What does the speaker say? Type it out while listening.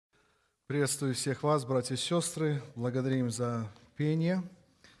Приветствую всех вас, братья и сестры. Благодарим за пение,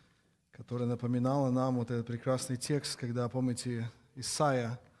 которое напоминало нам вот этот прекрасный текст, когда, помните,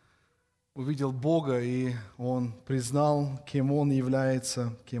 Исаия увидел Бога, и он признал, кем он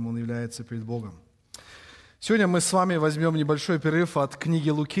является перед Богом. Сегодня мы с вами возьмем небольшой перерыв от книги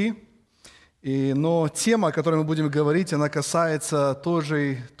Луки, но тема, о которой мы будем говорить, она касается той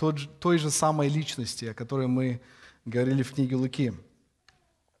же самой личности, о которой мы говорили в книге Луки.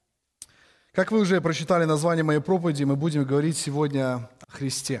 Как вы уже прочитали название моей проповеди, мы будем говорить сегодня о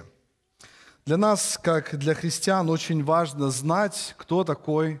Христе. Для нас, как для христиан, очень важно знать, кто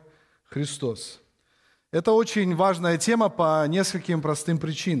такой Христос. Это очень важная тема по нескольким простым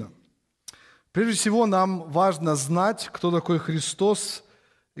причинам. Прежде всего, нам важно знать, кто такой Христос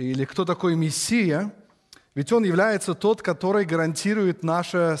или кто такой Мессия, ведь Он является тот, который гарантирует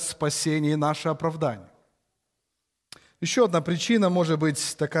наше спасение и наше оправдание. Еще одна причина, может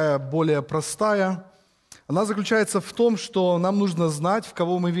быть, такая более простая. Она заключается в том, что нам нужно знать, в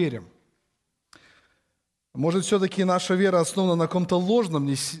кого мы верим. Может, все-таки наша вера основана на каком-то ложном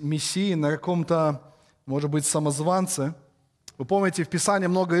мессии, на каком-то, может быть, самозванце. Вы помните, в Писании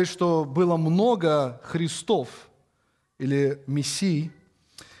много говорит, что было много Христов или Мессий.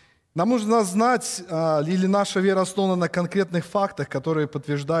 Нам нужно знать, или наша вера основана на конкретных фактах, которые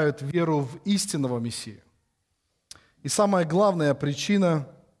подтверждают веру в истинного Мессию. И самая главная причина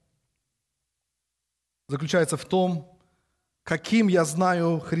заключается в том, каким я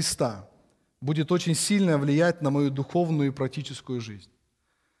знаю Христа, будет очень сильно влиять на мою духовную и практическую жизнь.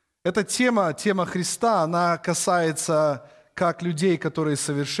 Эта тема Христа, она касается как людей, которые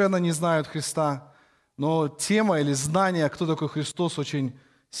совершенно не знают Христа, но тема или знание, кто такой Христос, очень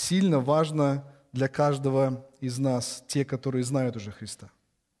сильно важно для каждого из нас, те, которые знают уже Христа.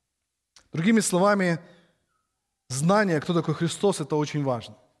 Другими словами, знание, кто такой Христос, это очень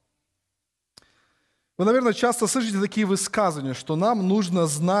важно. Вы, наверное, часто слышите такие высказывания, что нам нужно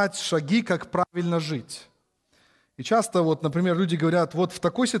знать шаги, как правильно жить. И часто, например, люди говорят, в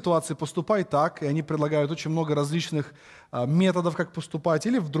такой ситуации поступай так, и они предлагают очень много различных методов, как поступать,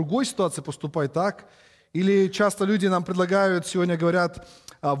 или в другой ситуации поступай так, или часто люди нам предлагают, сегодня говорят,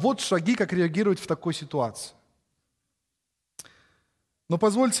 вот шаги, как реагировать в такой ситуации. Но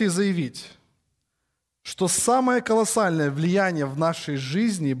позвольте заявить, что самое колоссальное влияние в нашей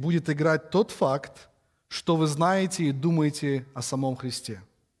жизни будет играть тот факт, что вы знаете и думаете о самом Христе.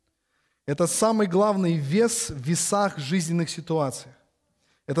 Это самый главный вес в весах жизненных ситуаций.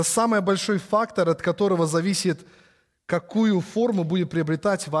 Это самый большой фактор, от которого зависит, какую форму будет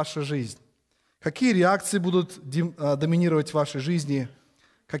приобретать ваша жизнь. Какие реакции будут доминировать в вашей жизни,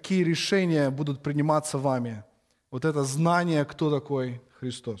 какие решения будут приниматься вами. Вот это знание, кто такой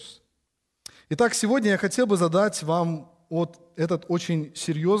Христос. Итак, сегодня я хотел бы задать вам этот очень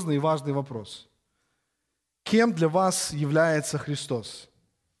серьезный и важный вопрос. Кем для вас является Христос?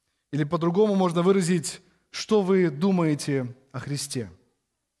 Или по-другому можно выразить, что вы думаете о Христе?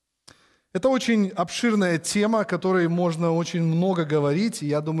 Это очень обширная тема, о которой можно очень много говорить. И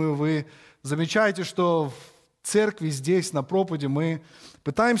я думаю, вы замечаете, что в церкви здесь, на проповеди, мы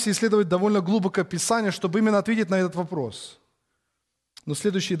пытаемся исследовать довольно глубоко Писание, чтобы именно ответить на этот вопрос. Но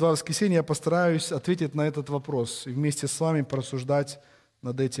следующие 2 воскресенья я постараюсь ответить на этот вопрос и вместе с вами порассуждать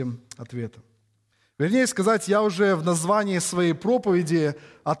над этим ответом. Вернее сказать, я уже в названии своей проповеди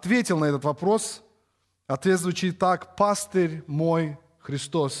ответил на этот вопрос. Ответ звучит так: «Пастырь мой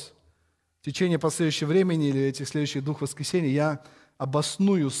Христос». В течение последующего времени или этих следующих 2 воскресений я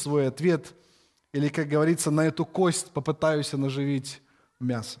обосную свой ответ, или, как говорится, на эту кость попытаюсь наживить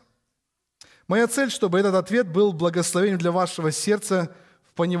мясо. Моя цель, чтобы этот ответ был благословением для вашего сердца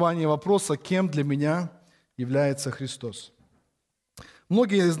в понимании вопроса, кем для меня является Христос.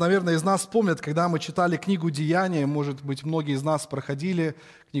 Многие, наверное, из нас помнят, когда мы читали книгу «Деяния», может быть, многие из нас проходили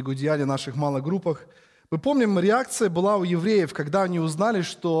книгу «Деяния» в наших малых группах. Мы помним, реакция была у евреев, когда они узнали,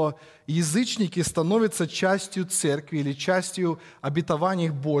 что язычники становятся частью церкви или частью обетований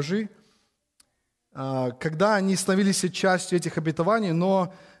Божьих, когда они становились частью этих обетований,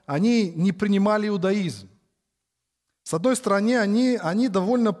 но они не принимали иудаизм. С одной стороны, они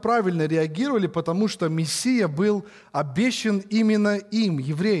довольно правильно реагировали, потому что Мессия был обещан именно им,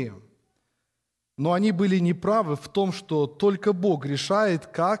 евреям. Но они были неправы в том, что только Бог решает,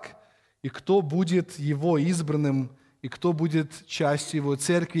 как и кто будет Его избранным, и кто будет частью Его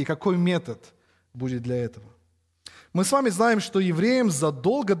церкви, и какой метод будет для этого. Мы с вами знаем, что евреям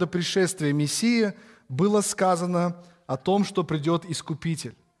задолго до пришествия Мессии было сказано о том, что придет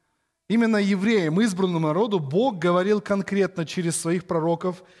Искупитель. Именно евреям, избранному народу, Бог говорил конкретно через своих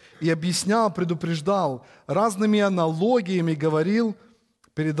пророков и объяснял, предупреждал, разными аналогиями говорил,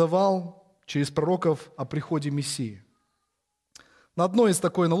 передавал через пророков о приходе Мессии. На одной из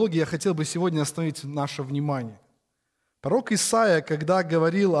такой аналогии я хотел бы сегодня остановить наше внимание. Пророк Исаия, когда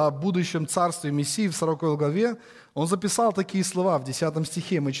говорил о будущем царстве Мессии в 40 главе, он записал такие слова в 10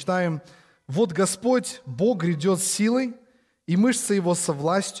 стихе. Мы читаем: «Вот Господь, Бог грядет с силой, и мышцы Его со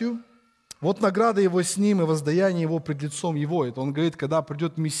властью, вот награда Его с Ним, и воздаяние Его пред лицом Его». Это он говорит, когда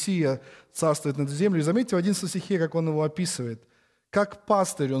придет Мессия, царствует над землей. И заметьте в 11 стихе, как он его описывает. «Как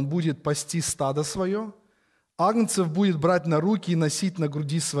пастырь он будет пасти стадо свое, агнцев будет брать на руки и носить на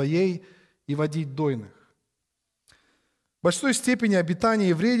груди своей, и водить дойных». В большой степени обитание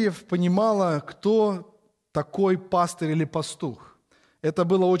евреев понимало, кто такой пастырь или пастух. Это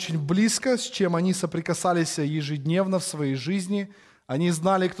было очень близко, с чем они соприкасались ежедневно в своей жизни. Они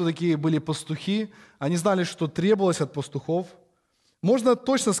знали, кто такие были пастухи, они знали, что требовалось от пастухов. Можно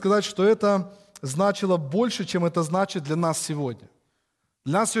точно сказать, что это значило больше, чем это значит для нас сегодня.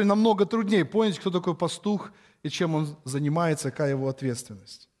 Для нас сегодня намного труднее понять, кто такой пастух и чем он занимается, какая его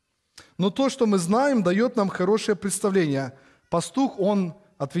ответственность. Но то, что мы знаем, дает нам хорошее представление. Пастух, он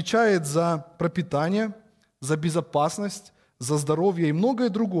отвечает за пропитание, за безопасность, за здоровье и многое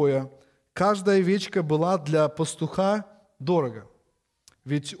другое. Каждая овечка была для пастуха дорого.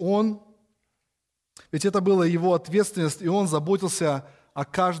 Ведь это была его ответственность, и он заботился о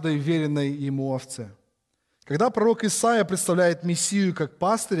каждой веренной ему овце. Когда пророк Исаия представляет Мессию как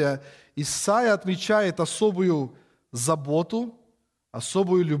пастыря, Исаия отмечает особую заботу,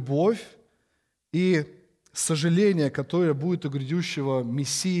 особую любовь и сожаление, которое будет у грядущего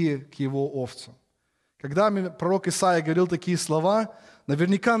Мессии к его овцам. Когда пророк Исаия говорил такие слова,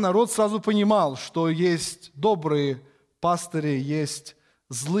 наверняка народ сразу понимал, что есть добрые пастыри, есть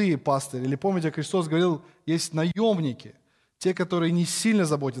злые пастыри. Или помните, Христос говорил, есть наемники, те, которые не сильно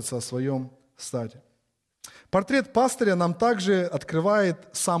заботятся о своем стаде. Портрет пастыря нам также открывает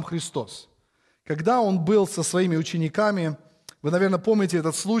сам Христос. Когда он был со своими учениками, вы, наверное, помните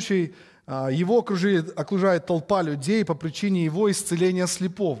этот случай, его окружает толпа людей по причине его исцеления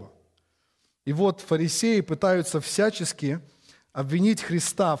слепого. И вот фарисеи пытаются всячески обвинить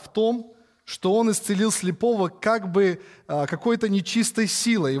Христа в том, что он исцелил слепого как бы какой-то нечистой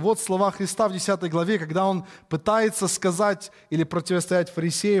силой. И вот слова Христа в 10 главе, когда он пытается сказать или противостоять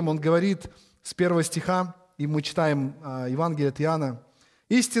фарисеям, он говорит с 1 стиха, и мы читаем Евангелие от Иоанна: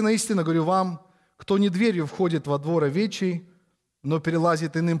 «Истинно, истинно говорю вам, кто не дверью входит во двор овечий, но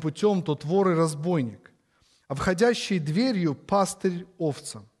перелазит иным путем, тот вор и разбойник. А входящий дверью пастырь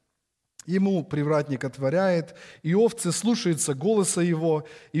овцам. Ему привратник отворяет, и овцы слушаются голоса его,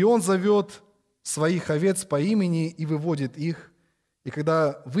 и он зовет своих овец по имени и выводит их. И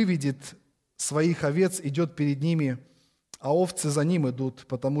когда выведет своих овец, идет перед ними, а овцы за ним идут,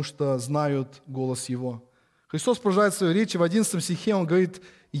 потому что знают голос его». Христос продолжает свою речь, и в 11 стихе он говорит: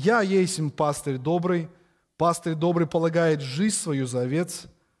 «Я есть пастырь добрый полагает жизнь свою за овец».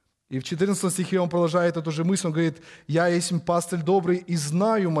 И в 14 стихе он продолжает эту же мысль, он говорит: «Я есть пастырь добрый, и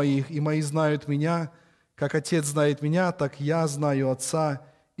знаю моих, и мои знают меня, как Отец знает меня, так я знаю Отца,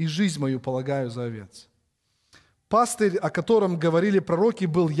 и жизнь мою полагаю за овец». Пастырь, о котором говорили пророки,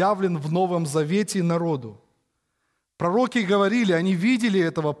 был явлен в Новом Завете народу. Пророки говорили, они видели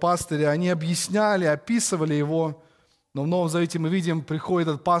этого пастыря, они объясняли, описывали его, но в Новом Завете мы видим, приходит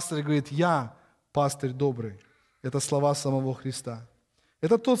этот пастырь и говорит: «Я пастырь добрый». Это слова самого Христа.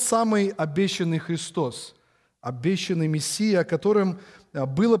 Это тот самый обещанный Христос, обещанный Мессия, о котором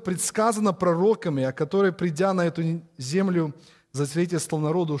было предсказано пророками, о который, придя на эту землю, засвидетельствовал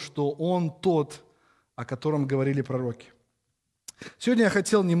народу, что Он тот, о котором говорили пророки. Сегодня я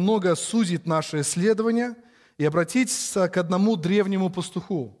хотел немного сузить наше исследование и обратиться к одному древнему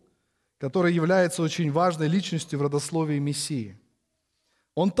пастуху, который является очень важной личностью в родословии Мессии.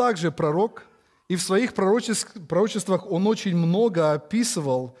 Он также пророк, и в своих пророчествах он очень много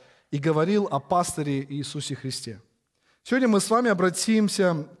описывал и говорил о пастыре Иисусе Христе. Сегодня мы с вами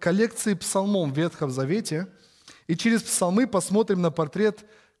обратимся к коллекции псалмов в Ветхом Завете, и через псалмы посмотрим на портрет,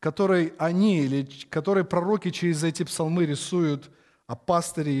 который который пророки через эти псалмы рисуют о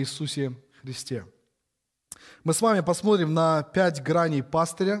пастыре Иисусе Христе. Мы с вами посмотрим на 5 граней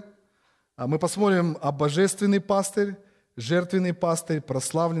пастыря. Мы посмотрим о божественный пастырь, жертвенный пастырь,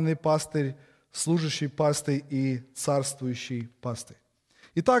 прославленный пастырь, служащий пастырь и царствующий пастырь.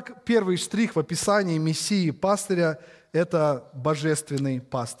 Итак, первый штрих в описании Мессии пастыря – это божественный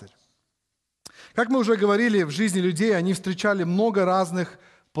пастырь. Как мы уже говорили, в жизни людей они встречали много разных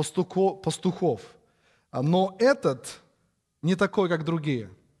пастухов, но этот не такой, как другие.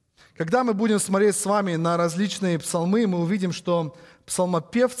 Когда мы будем смотреть с вами на различные псалмы, мы увидим, что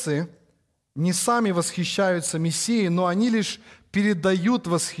псалмопевцы не сами восхищаются Мессией, но они лишь передают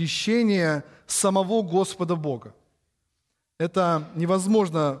восхищение самого Господа Бога. Это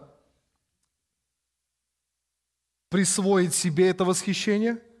невозможно присвоить себе это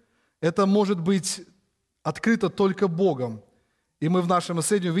восхищение. Это может быть открыто только Богом. И мы в нашем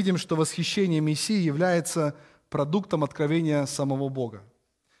исследовании видим, что восхищение Мессии является продуктом откровения самого Бога.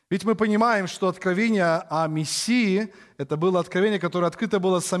 Ведь мы понимаем, что откровение о Мессии – это было откровение, которое открыто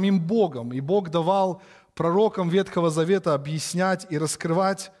было самим Богом. И Бог давал пророкам Ветхого Завета объяснять и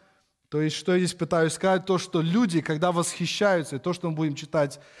раскрывать. То есть, что я здесь пытаюсь сказать, то, что люди, когда восхищаются, и то, что мы будем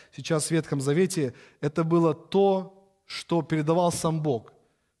читать сейчас в Ветхом Завете, это было то, что передавал сам Бог.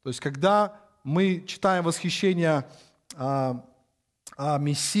 То есть, когда мы читаем восхищение о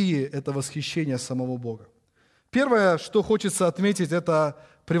Мессии, это восхищение самого Бога. Первое, что хочется отметить, это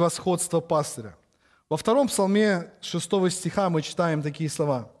превосходство пастыря. Во 2 псалме 6 стиха мы читаем такие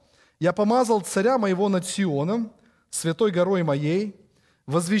слова. «Я помазал царя моего над Сионом, святой горой моей,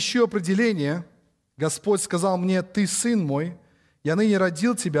 возвещу определение. Господь сказал мне, ты сын мой, я ныне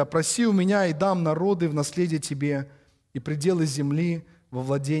родил тебя, проси у меня, и дам народы в наследие тебе, и пределы земли во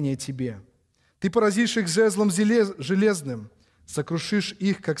владение тебе. Ты поразишь их жезлом железным, сокрушишь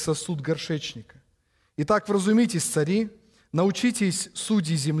их, как сосуд горшечника. Итак, вразумитесь, цари, научитесь,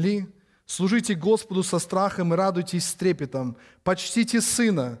 судьи земли, служите Господу со страхом и радуйтесь с трепетом, почтите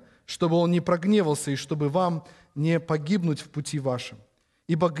сына, чтобы он не прогневался и чтобы вам не погибнуть в пути вашем.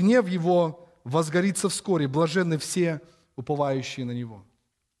 Ибо гнев его возгорится вскоре, блаженны все, уповающие на него».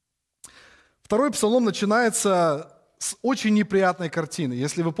 2 псалом начинается с очень неприятной картины.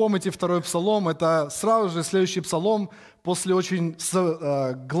 Если вы помните 2 псалом, это сразу же следующий псалом после очень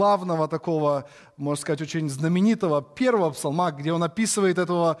главного такого, можно сказать, очень знаменитого 1 псалма, где он описывает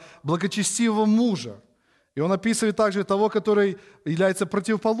этого благочестивого мужа. И он описывает также того, который является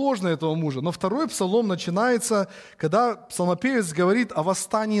противоположным этого мужа. Но 2 псалом начинается, когда псалмопевец говорит о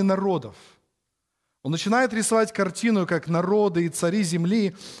восстании народов. Он начинает рисовать картину, как народы и цари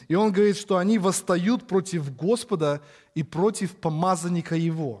земли, и он говорит, что они восстают против Господа и против помазанника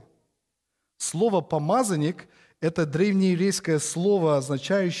Его. Слово «помазанник» – это древнееврейское слово,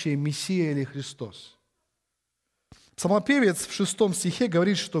 означающее «Мессия» или «Христос». Псалмопевец в 6 стихе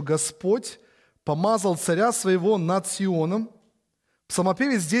говорит, что Господь помазал царя своего над Сионом.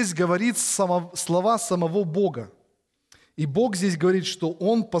 Псалмопевец здесь говорит слова самого Бога. И Бог здесь говорит, что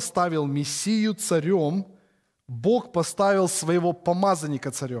Он поставил Мессию царем, Бог поставил своего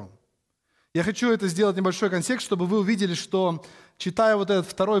помазанника царем. Я хочу это сделать небольшой контекст, чтобы вы увидели, что, читая вот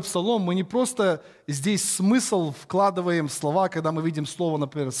этот 2 псалом, мы не просто здесь смысл вкладываем в слова, когда мы видим слово,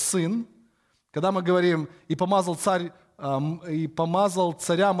 например, «сын», когда мы говорим «и помазал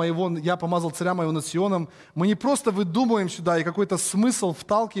царя моего, я помазал царя моего над Сионом», мы не просто выдумываем сюда и какой-то смысл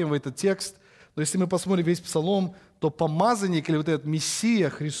вталкиваем в этот текст, но если мы посмотрим весь псалом, то помазанник или вот этот Мессия,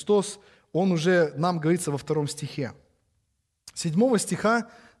 Христос, он уже нам говорится во 2 стихе. 7 стиха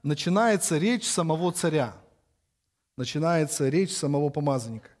начинается речь самого царя, начинается речь самого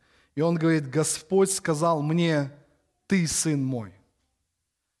помазанника. И он говорит: «Господь сказал мне, ты сын мой».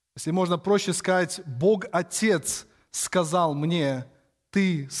 Если можно проще сказать, Бог Отец сказал мне,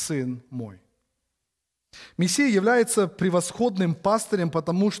 ты сын мой. Мессия является превосходным пастырем,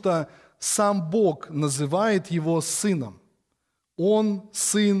 потому что сам Бог называет его сыном. Он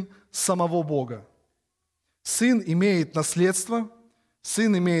сын самого Бога. Сын имеет наследство,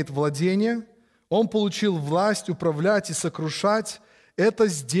 сын имеет владение, он получил власть управлять и сокрушать. Это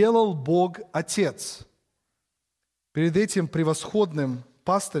сделал Бог Отец. Перед этим превосходным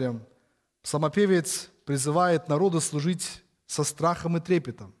пастырем псалмопевец призывает народа служить со страхом и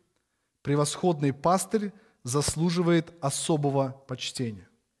трепетом. Превосходный пастырь заслуживает особого почтения.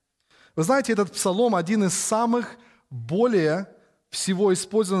 Вы знаете, этот псалом один из самых более всего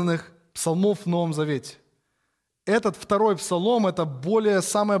использованных псалмов в Новом Завете. Этот 2 псалом – это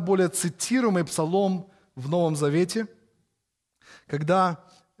самый более цитируемый псалом в Новом Завете. Когда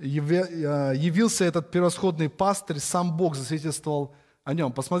явился этот превосходный пастырь, сам Бог засвидетельствовал о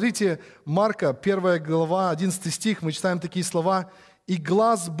нем. Посмотрите, Марка, 1 глава, 11 стих, мы читаем такие слова: «И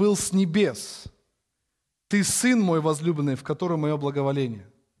глас был с небес, ты сын мой возлюбленный, в котором мое благоволение».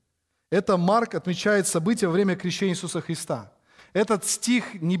 Это Марк отмечает события во время крещения Иисуса Христа. Этот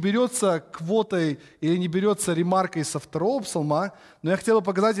стих не берется квотой или не берется ремаркой со 2 псалма, но я хотел бы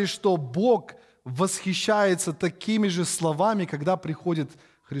показать, что Бог восхищается такими же словами, когда приходит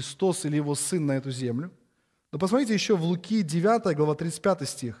Христос или Его Сын на эту землю. Но посмотрите еще в Луки 9 глава 35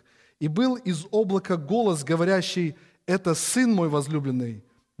 стих. «И был из облака голос, говорящий: это Сын мой возлюбленный,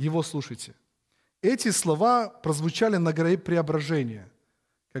 Его слушайте». Эти слова прозвучали на горе Преображения,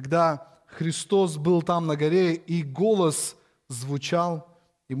 когда Христос был там на горе, и голос звучал,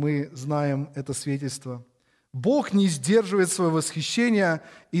 и мы знаем это свидетельство. Бог не сдерживает свое восхищение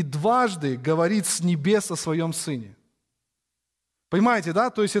и дважды говорит с небес о своем Сыне. Понимаете, да?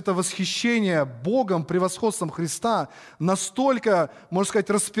 То есть это восхищение Богом, превосходством Христа настолько, можно сказать,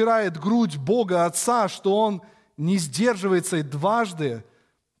 распирает грудь Бога Отца, что Он не сдерживается и дважды,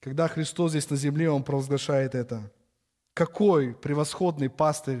 когда Христос здесь на земле, Он провозглашает это. Какой превосходный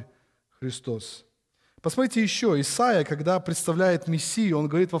пастырь Христос. Посмотрите еще, Исаия, когда представляет Мессию, он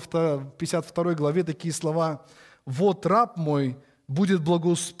говорит во 52 главе такие слова: «Вот раб мой будет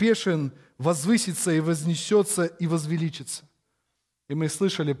благоуспешен, возвысится и вознесется и возвеличится». И мы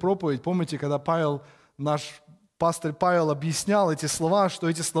слышали проповедь, помните, когда наш пастырь Павел объяснял эти слова, что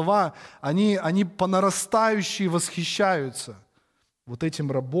эти слова, они по нарастающей восхищаются вот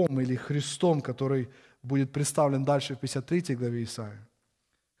этим рабом или Христом, который будет представлен дальше в 53 главе Исаии.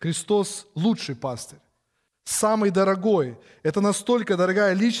 Христос – лучший пастырь, самый дорогой. Это настолько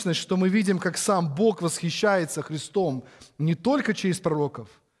дорогая личность, что мы видим, как сам Бог восхищается Христом не только через пророков,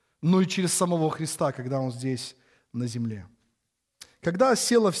 но и через самого Христа, когда Он здесь на земле. Когда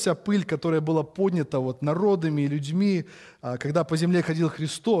осела вся пыль, которая была поднята народами и людьми, когда по земле ходил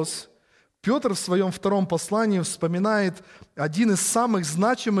Христос, Петр в своем втором послании вспоминает один из самых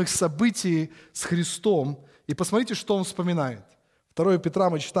значимых событий с Христом. И посмотрите, что он вспоминает. 2 Петра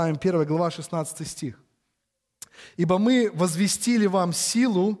мы читаем, 1 глава, 16 стих. «Ибо мы возвестили вам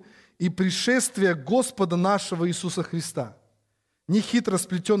силу и пришествие Господа нашего Иисуса Христа, не хитро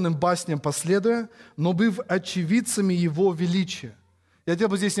сплетенным басням последуя, но быв очевидцами Его величия». Я хотел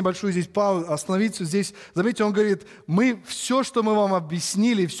бы здесь небольшую остановиться. Здесь, заметьте, он говорит, все, что мы вам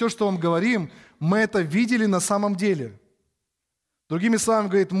объяснили, все, что вам говорим, мы это видели на самом деле. Другими словами,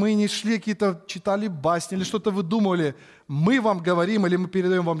 говорит, мы не шли какие-то, читали басни или что-то выдумывали. Мы вам говорим или мы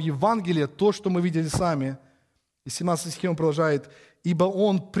передаем вам Евангелие, то, что мы видели сами. И 17 стих он продолжает. «Ибо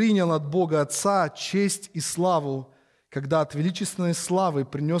Он принял от Бога Отца честь и славу, когда от величественной славы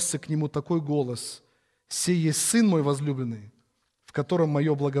принесся к Нему такой голос: „Сей есть Сын мой возлюбленный, в котором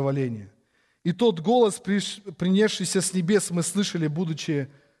мое благоволение“. И тот голос, принесшийся с небес, мы слышали,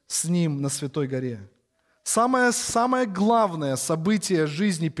 будучи с Ним на Святой горе». Самое главное событие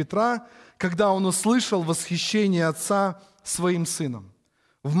жизни Петра, когда он услышал восхищение Отца своим Сыном.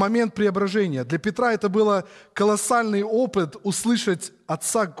 В момент преображения. Для Петра это был колоссальный опыт услышать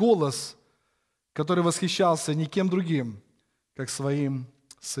Отца голос, который восхищался никем другим, как своим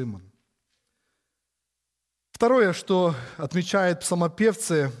Сыном. Второе, что отмечают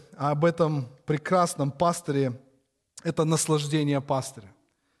псалмопевцы об этом прекрасном пастыре, это наслаждение пастыря.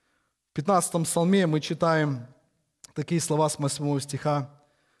 В 15 псалме мы читаем такие слова с 8 стиха.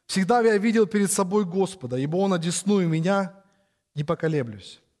 «Всегда я видел перед собой Господа, ибо Он одесную меня, не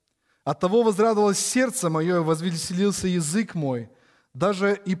поколеблюсь. Оттого возрадовалось сердце мое, и возвеселился язык мой,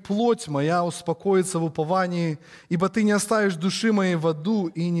 даже и плоть моя успокоится в уповании, ибо Ты не оставишь души моей в аду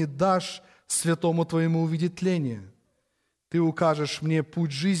и не дашь святому Твоему увидеть тление. Ты укажешь мне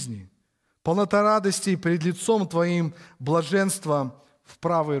путь жизни, полнота радости перед лицом Твоим, блаженство в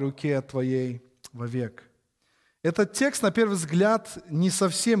правой руке Твоей вовек». Этот текст, на первый взгляд, не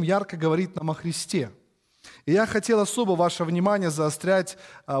совсем ярко говорит нам о Христе. И я хотел особо ваше внимание заострять,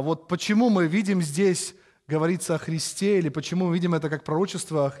 почему мы видим здесь говорится о Христе, или почему мы видим это как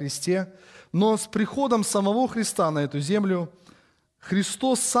пророчество о Христе. Но с приходом самого Христа на эту землю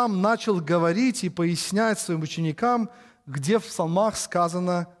Христос сам начал говорить и пояснять своим ученикам, где в псалмах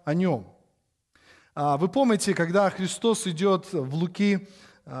сказано о Нем. Вы помните, когда Христос идет в Луки,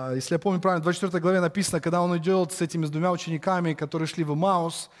 если я помню правильно, в 24 главе написано, когда Он идет с этими двумя учениками, которые шли в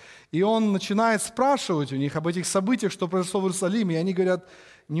Эмаус, и Он начинает спрашивать у них об этих событиях, что произошло в Иерусалиме, и они говорят: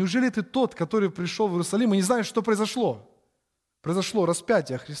 «Неужели ты тот, который пришел в Иерусалим, и не знаешь, что произошло?» Произошло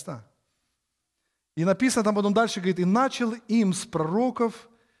распятие Христа. И написано там потом дальше, говорит, «И начал им с пророков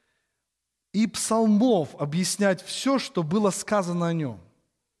и псалмов объяснять все, что было сказано о Нем».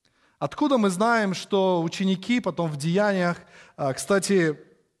 Откуда мы знаем, что ученики потом в Деяниях, кстати,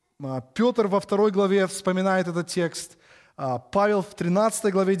 Петр во 2 главе вспоминает этот текст, Павел в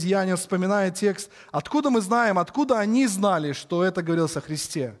 13 главе Деяния вспоминает текст. Откуда мы знаем, откуда они знали, что это говорилось о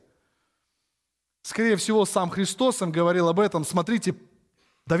Христе? Скорее всего, сам Христос им говорил об этом. Смотрите,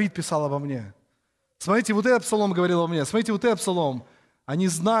 Давид писал обо мне. Смотрите, вот этот псалом говорил обо мне. Смотрите, вот этот псалом. Они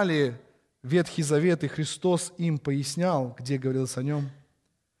знали Ветхий Завет, и Христос им пояснял, где говорилось о Нем.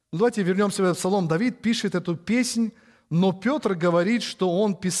 Ну, давайте вернемся в этот псалом. Давид пишет эту песнь, но Петр говорит, что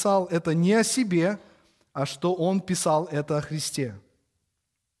он писал это не о себе, а что он писал это о Христе.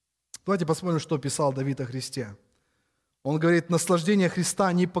 Давайте посмотрим, что писал Давид о Христе. Он говорит, наслаждение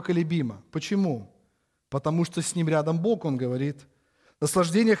Христа непоколебимо. Почему? потому что с Ним рядом Бог, Он говорит.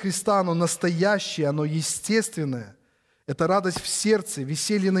 Наслаждение Христа, оно настоящее, оно естественное. Это радость в сердце,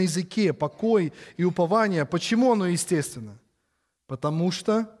 веселье на языке, покой и упование. Почему оно естественно? Потому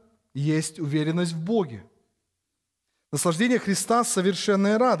что есть уверенность в Боге. Наслаждение Христа –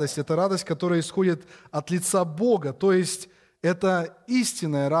 совершенная радость. Это радость, которая исходит от лица Бога. То есть это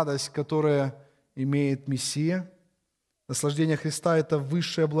истинная радость, которая имеет Мессия. Наслаждение Христа – это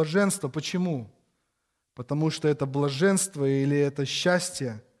высшее блаженство. Почему? Потому что это блаженство или это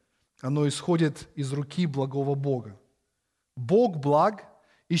счастье, оно исходит из руки благого Бога. Бог благ,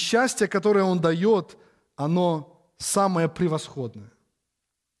 и счастье, которое Он дает, оно самое превосходное.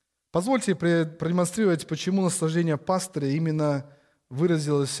 Позвольте продемонстрировать, почему наслаждение пастыря именно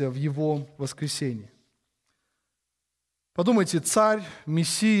выразилось в его воскресении. Подумайте, царь,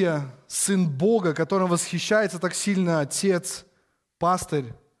 Мессия, Сын Бога, которым восхищается так сильно Отец,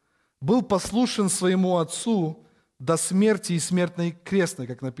 пастырь, был послушен своему Отцу до смерти и смертной крестной,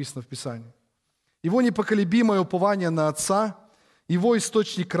 как написано в Писании. Его непоколебимое упование на Отца, его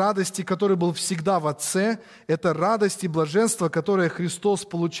источник радости, который был всегда в Отце, это радость и блаженство, которое Христос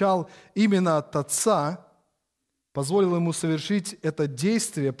получал именно от Отца, позволило Ему совершить это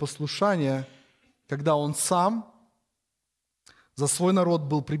действие послушания, когда Он сам за свой народ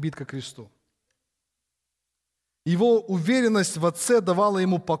был прибит ко кресту. Его уверенность в Отце давала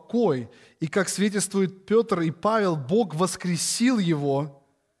Ему покой, и, как свидетельствуют Петр и Павел, Бог воскресил Его,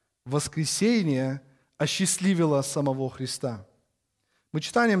 воскресение осчастливило самого Христа. Мы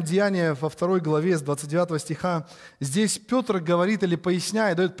читаем Деяния во 2 главе с 29 стиха. Здесь Петр говорит или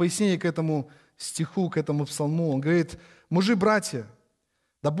поясняет, дает пояснение к этому стиху, к этому псалму. Он говорит: «Мужи, братья,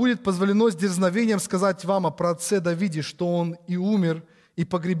 да будет позволено с дерзновением сказать вам о праотце Давиде, что он и умер, и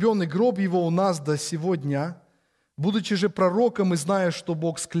погребен, и гроб его у нас до сего дня. Будучи же пророком и зная, что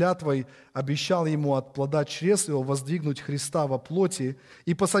Бог с клятвой обещал ему от плода чресл его воздвигнуть Христа во плоти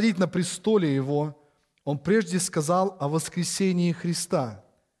и посадить на престоле его, он прежде сказал о воскресении Христа,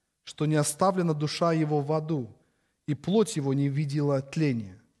 что не оставлена душа его в аду, и плоть его не видела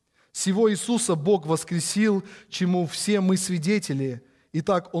тления. Сего Иисуса Бог воскресил, чему все мы свидетели.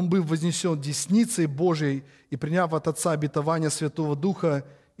 Итак, Он был вознесен десницей Божией и, приняв от Отца обетование Святого Духа,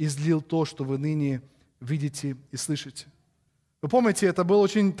 излил то, что вы ныне видите и слышите». Вы помните, это была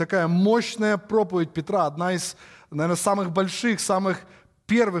очень такая мощная проповедь Петра, одна из, наверное, самых больших, самых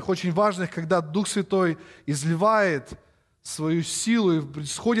первых, очень важных, когда Дух Святой изливает свою силу и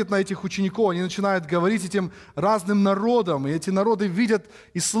сходит на этих учеников. Они начинают говорить этим разным народам, и эти народы видят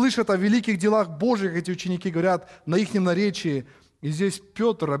и слышат о великих делах Божьих. Эти ученики говорят на их наречии. И здесь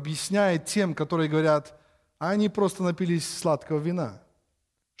Петр объясняет тем, которые говорят: а они просто напились сладкого вина.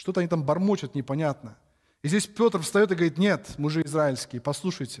 Что-то они там бормочут непонятно. И здесь Петр встает и говорит: нет, мужи израильские,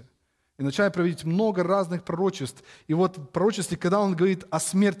 послушайте. И начинает проводить много разных пророчеств. И вот в пророчестве, когда он говорит о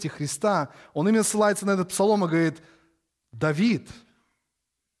смерти Христа, он именно ссылается на этот псалом и говорит: Давид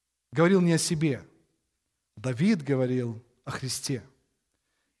говорил не о себе. Давид говорил о Христе.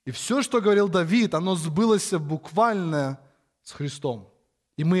 И все, что говорил Давид, оно сбылось буквально с Христом.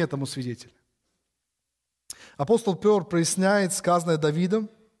 И мы этому свидетели. Апостол Петр проясняет сказанное Давидом.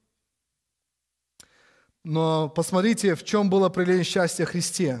 Но посмотрите, в чем было проявление счастья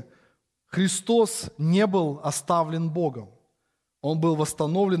Христе. Христос не был оставлен Богом. Он был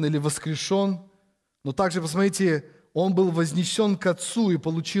восстановлен или воскрешен. Но также, посмотрите, Он был вознесен к Отцу и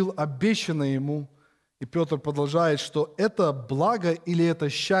получил обещанное Ему. И Петр продолжает, что это благо или это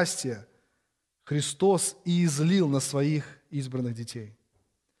счастье Христос и излил на своих избранных детей.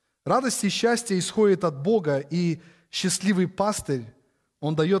 Радость и счастье исходит от Бога, и счастливый пастырь,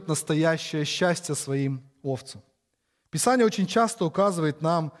 он дает настоящее счастье своим овцам. Писание очень часто указывает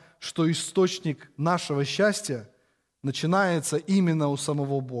нам, что источник нашего счастья начинается именно у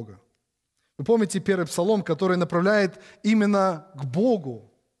самого Бога. Вы помните первый псалом, который направляет именно к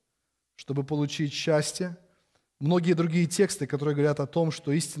Богу, чтобы получить счастье. Многие другие тексты, которые говорят о том,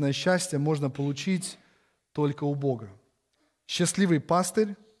 что истинное счастье можно получить только у Бога. Счастливый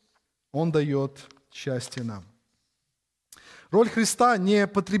пастырь, он дает счастье нам. Роль Христа не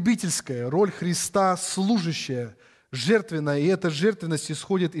потребительская, роль Христа служащая, жертвенная, и эта жертвенность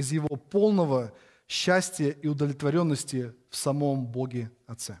исходит из Его полного счастья и удовлетворенности в самом Боге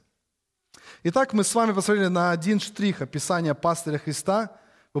Отце. Итак, мы с вами посмотрели на один штрих описания пастыря Христа.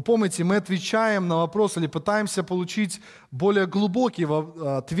 Вы помните, мы отвечаем на вопрос или пытаемся получить более глубокий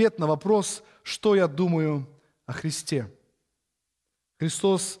ответ на вопрос, что я думаю о Христе.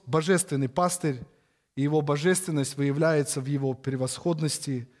 Христос – божественный пастырь, и Его божественность выявляется в Его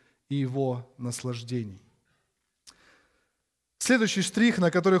превосходности и Его наслаждении. Следующий штрих, на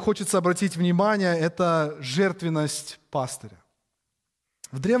который хочется обратить внимание, это жертвенность пастыря.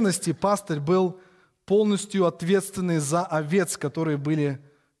 В древности пастырь был полностью ответственный за овец, которые были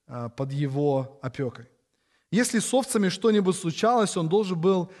под его опекой. Если с овцами что-нибудь случалось, он должен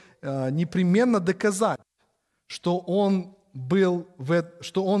был непременно доказать, что он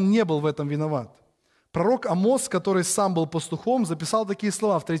не был в этом виноват. Пророк Амос, который сам был пастухом, записал такие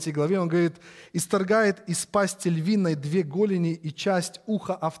слова в 3 главе. Он говорит: «Исторгает из пасти львиной 2 голени и часть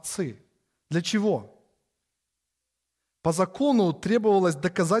уха овцы». Для чего? По закону требовалось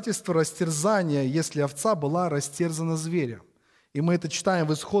доказательство растерзания, если овца была растерзана зверем. И мы это читаем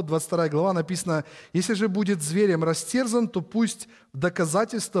в Исход 22 глава, написано: «Если же будет зверем растерзан, то пусть в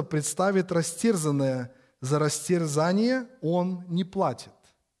доказательство представит растерзанное, за растерзание он не платит».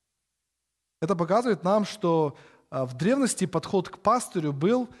 Это показывает нам, что в древности подход к пастырю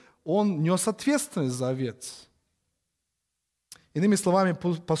был, он нес ответственность за овец. Иными словами,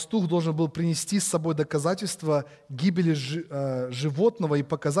 пастух должен был принести с собой доказательство гибели животного и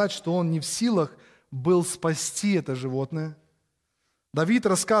показать, что он не в силах был спасти это животное. Давид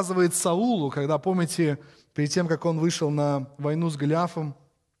рассказывает Саулу, когда, помните, перед тем, как он вышел на войну с Голиафом,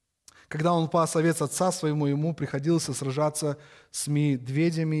 когда он пас овец отца своему, ему приходилось сражаться с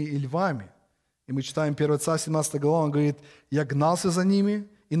медведями и львами. И мы читаем 1 Царь, 17 глава, он говорит: «Я гнался за ними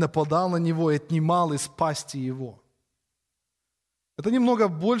и нападал на него, и отнимал из пасти его». Это немного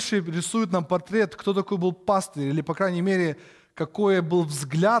больше рисует нам портрет, кто такой был пастырь, или, по крайней мере, какой был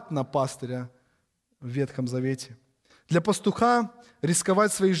взгляд на пастыря в Ветхом Завете. Для пастуха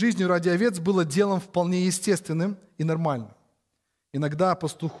рисковать своей жизнью ради овец было делом вполне естественным и нормальным. Иногда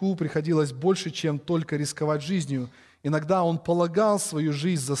пастуху приходилось больше, чем только рисковать жизнью. Иногда он полагал свою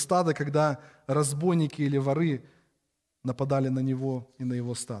жизнь за стадо, когда разбойники или воры нападали на него и на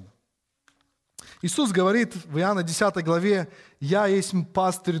его стадо. Иисус говорит в Иоанна 10 главе: «Я есть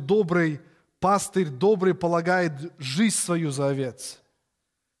пастырь добрый полагает жизнь свою за овец».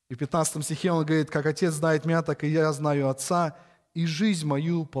 И в 15 стихе он говорит: «Как Отец знает меня, так и я знаю Отца, и жизнь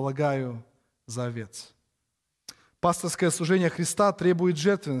мою полагаю за овец». Пасторское служение Христа требует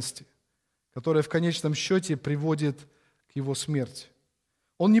жертвенности, которая в конечном счете приводит к Его смерти.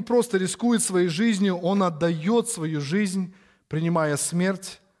 Он не просто рискует своей жизнью, Он отдает свою жизнь, принимая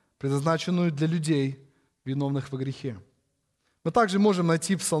смерть, предназначенную для людей, виновных во грехе. Мы также можем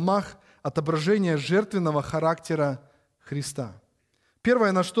найти в псалмах отображение жертвенного характера Христа.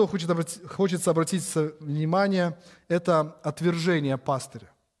 Первое, на что хочется обратить внимание, это отвержение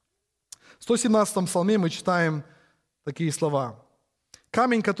пастыря. В 117-м псалме мы читаем такие слова: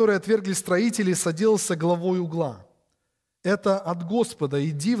 «Камень, который отвергли строители, садился главой угла. Это от Господа и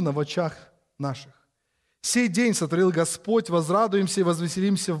дивно в очах наших. Сей день сотворил Господь, возрадуемся и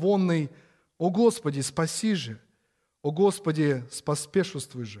возвеселимся вонный. О Господи, спаси же! О Господи,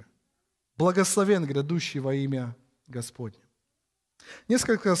 споспешествуй же! Благословен грядущий во имя Господне».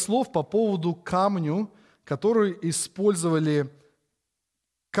 Несколько слов по поводу камню, который использовали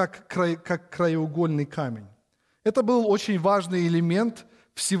как краеугольный камень. Это был очень важный элемент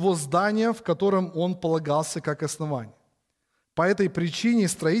всего здания, в котором он полагался как основание. По этой причине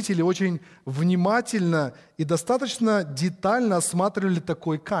строители очень внимательно и достаточно детально осматривали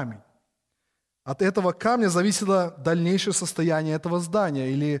такой камень. От этого камня зависело дальнейшее состояние этого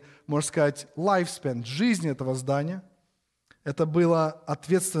здания, или, можно сказать, lifespan, жизнь этого здания. Это была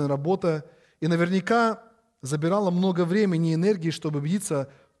ответственная работа, и наверняка забирало много времени и энергии, чтобы убедиться,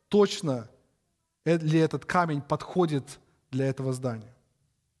 точно ли этот камень подходит для этого здания.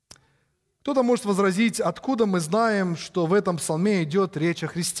 Кто-то может возразить, откуда мы знаем, что в этом псалме идет речь о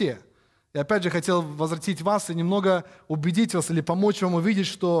Христе. И опять же хотел возвратить вас и немного убедить вас или помочь вам увидеть,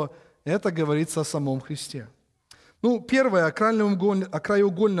 что это говорится о самом Христе. Первое, о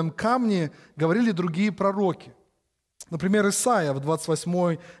краеугольном камне говорили другие пророки. Например, Исаия в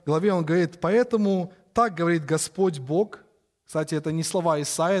 28 главе, он говорит: «Поэтому так говорит Господь Бог». Кстати, это не слова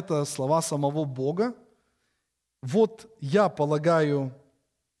Исаия, это слова самого Бога. «Вот я полагаю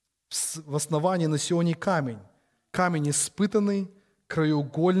в основании на Сионе камень испытанный,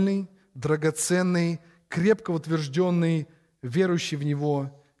 краеугольный, драгоценный, крепко утвержденный, верующий в него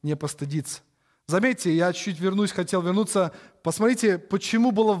не постыдится». Заметьте, я чуть хотел вернуться. Посмотрите,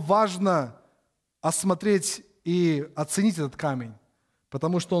 почему было важно осмотреть и оценить этот камень.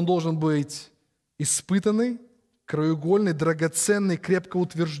 Потому что он должен быть испытанный, краеугольный, драгоценный, крепко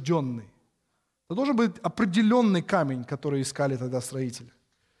утвержденный. Это должен быть определенный камень, который искали тогда строители.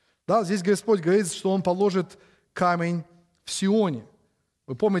 Да, здесь Господь говорит, что Он положит камень в Сионе.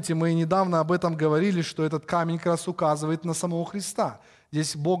 Вы помните, мы недавно об этом говорили, что этот камень как раз указывает на самого Христа.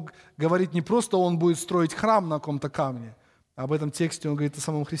 Здесь Бог говорит не просто, Он будет строить храм на каком-то камне, Об этом тексте он говорит о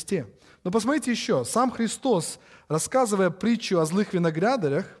самом Христе. Но посмотрите еще. Сам Христос, рассказывая притчу о злых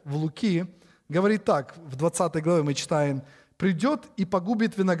виноградарях в Луки, говорит так, в 20 главе мы читаем: «Придет и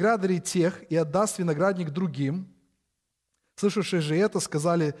погубит виноградарей тех, и отдаст виноградник другим». Слышавшие же это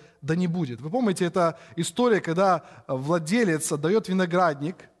сказали: «Да не будет». Вы помните, это история, когда владелец отдает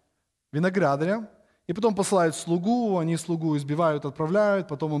виноградник виноградарям, и потом посылают слугу, они слугу избивают, отправляют,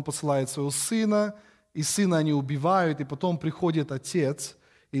 потом он посылает своего сына, и сына они убивают, и потом приходит отец,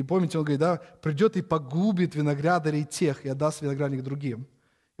 и помните, он говорит, да, придет и погубит виноградарей тех, и отдаст виноградник другим.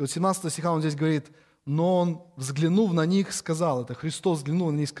 И вот 17 стиха он здесь говорит: но он, взглянув на них, сказал, это Христос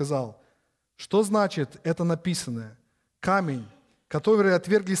взглянул на них и сказал, что значит это написанное? Камень, который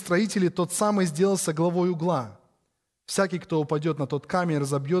отвергли строители, тот самый сделался главой угла. Всякий, кто упадет на тот камень,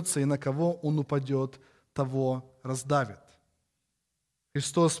 разобьется, и на кого он упадет, того раздавит.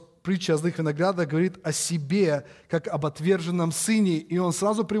 Христос, притча о злых виноградарях, говорит о себе, как об отверженном сыне, и он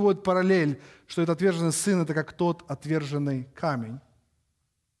сразу приводит параллель, что этот отверженный сын – это как тот отверженный камень.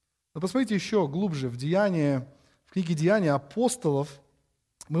 Но посмотрите еще глубже в книге «Деяния апостолов»,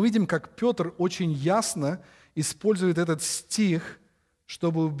 мы видим, как Петр очень ясно использует этот стих,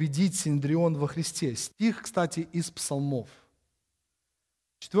 чтобы убедить Синедрион во Христе. Стих, кстати, из Псалмов.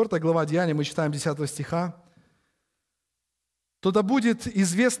 4 глава Деяния, мы читаем 10 стиха. «То да будет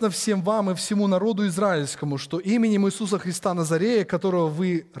известно всем вам и всему народу израильскому, что именем Иисуса Христа Назарея, которого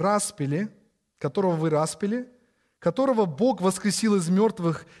вы распяли, которого Бог воскресил из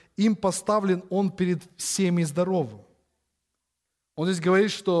мертвых, им поставлен Он перед всеми здоровым». Он здесь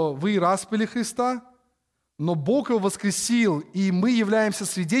говорит, что вы распяли Христа, но Бог его воскресил, и мы являемся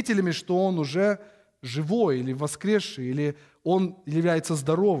свидетелями, что Он уже живой или воскресший, или Он является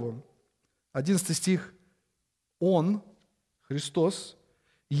здоровым. 11 стих. Он, Христос,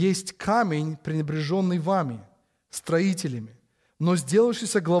 есть камень, пренебреженный вами, строителями, но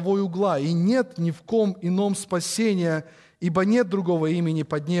сделавшийся главой угла, и нет ни в ком ином спасения, ибо нет другого имени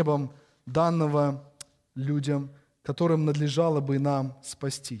под небом, данного людям, которым надлежало бы нам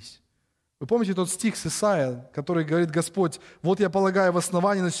спастись. Вы помните тот стих с Исаия, который говорит: Господь, вот я полагаю в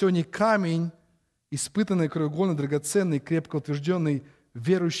основании на сегодня камень, испытанный краеугольный, драгоценный, крепко утвержденный,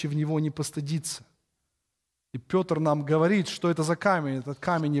 верующий в него не постыдится. И Петр нам говорит, что это за камень. Этот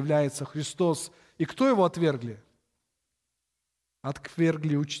камень является Христос. И кто его отвергли?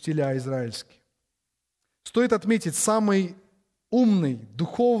 Отвергли учителя израильские. Стоит отметить, самые умные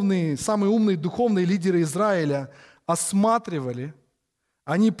духовные лидеры Израиля осматривали,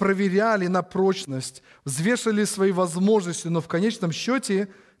 они проверяли на прочность, взвешивали свои возможности, но в конечном счете,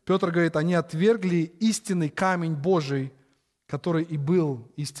 Петр говорит, они отвергли истинный камень Божий, который и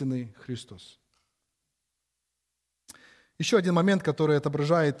был истинный Христос. Еще один момент, который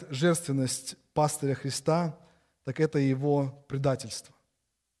отображает жертвенность пастыря Христа, так это его предательство.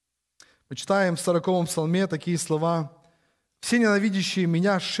 Мы читаем в 40-м псалме такие слова: «Все ненавидящие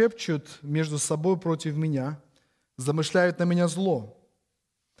меня шепчут между собой против меня, замышляют на меня зло.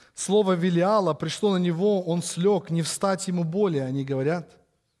 Слово Велиала пришло на него, он слег, не встать ему более», они говорят.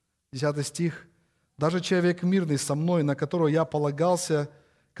 10 стих. «Даже человек мирный со мной, на которого я полагался,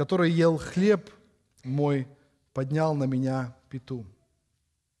 который ел хлеб мой, поднял на меня пяту».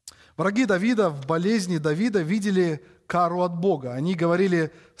 Враги Давида в болезни Давида видели кару от Бога. Они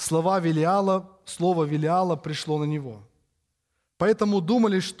говорили: слово Велиала пришло на него. Поэтому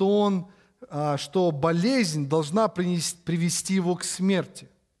думали, что болезнь должна привести его к смерти.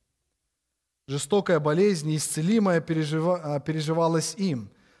 Жестокая болезнь, неисцелимая, переживалась им.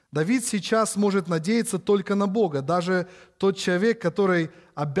 Давид сейчас может надеяться только на Бога. Даже тот человек, который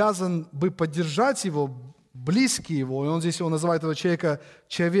обязан бы поддержать его, близкий его, и он здесь его называет, этого человека,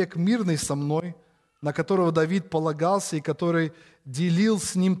 человек мирный со мной, на которого Давид полагался и который делил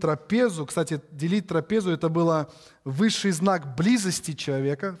с ним трапезу. Кстати, делить трапезу – это был высший знак близости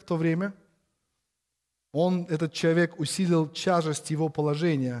человека в то время. Этот человек усилил тяжесть его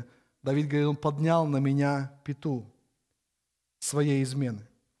положения. Давид говорит: он поднял на меня пяту своей измены.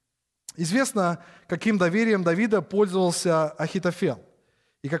 Известно, каким доверием Давида пользовался Ахитофел,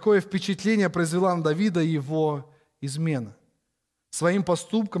 и какое впечатление произвела на Давида его измена. Своим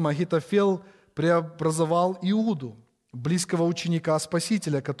поступком Ахитофел преобразовал Иуду, близкого ученика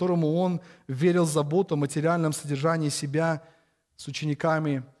Спасителя, которому он верил заботу о материальном содержании себя с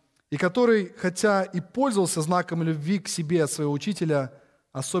учениками, и который, хотя и пользовался знаком любви к себе от своего учителя,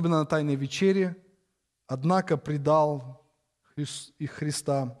 особенно на Тайной вечере, однако предал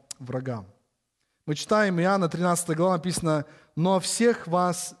Христа врагам. Мы читаем Иоанна 13 глава, написано: «Но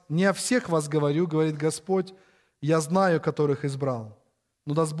не о всех вас говорю, говорит Господь, я знаю, которых избрал.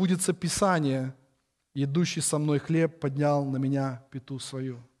 Но да сбудется Писание, идущий со мной хлеб поднял на меня пяту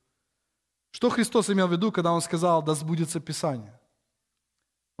свою». Что Христос имел в виду, когда Он сказал «да сбудется Писание»?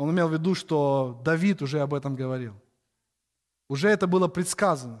 Он имел в виду, что Давид уже об этом говорил. Уже это было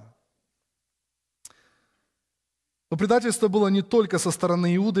предсказано. Но предательство было не только со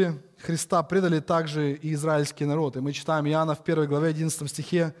стороны Иуды. Христа предали также и израильский народ. И мы читаем Иоанна в 1 главе 11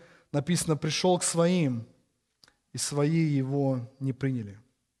 стихе, написано: «Пришел к своим, и свои его не приняли».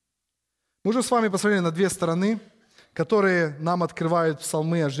 Мы уже с вами посмотрели на две стороны, которые нам открывают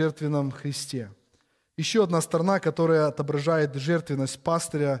псалмы о жертвенном Христе. Еще одна сторона, которая отображает жертвенность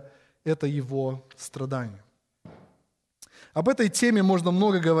пастыря, это его страдания. Об этой теме можно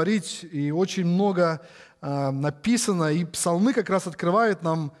много говорить, и очень много написано, и псалмы как раз открывают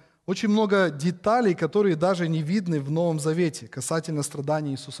нам очень много деталей, которые даже не видны в Новом Завете касательно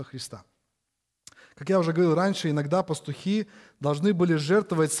страданий Иисуса Христа. Как я уже говорил раньше, иногда пастухи должны были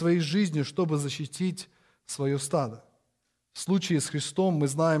жертвовать своей жизнью, чтобы защитить свое стадо. В случае с Христом мы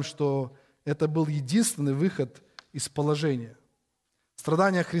знаем, что это был единственный выход из положения.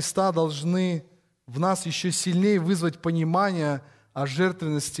 Страдания Христа должны в нас еще сильнее вызвать понимание о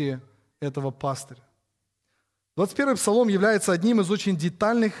жертвенности этого пастыря. 21-й псалом является одним из очень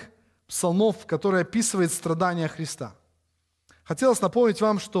детальных псалмов, который описывает страдания Христа. Хотелось напомнить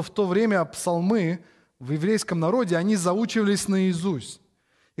вам, что в то время псалмы в еврейском народе, они заучивались наизусть.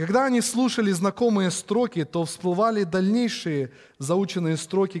 И когда они слушали знакомые строки, то всплывали дальнейшие заученные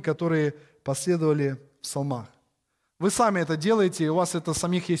строки, которые последовали в псалмах. Вы сами это делаете, у вас это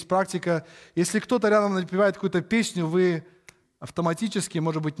самих есть практика. Если кто-то рядом напевает какую-то песню, вы автоматически,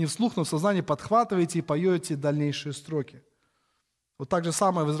 может быть, не вслух, но в сознании подхватываете и поете дальнейшие строки. Вот так же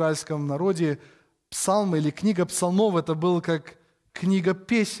самое в израильском народе псалмы или книга псалмов, это был как книга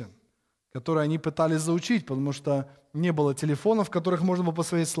песен, которые они пытались заучить, потому что не было телефонов, в которых можно было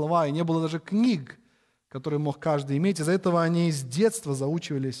посмотреть слова, и не было даже книг, которые мог каждый иметь. Из-за этого они с детства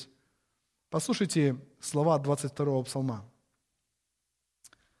заучивались. Послушайте слова 22-го псалма.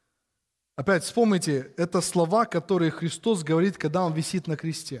 Опять вспомните, это слова, которые Христос говорит, когда Он висит на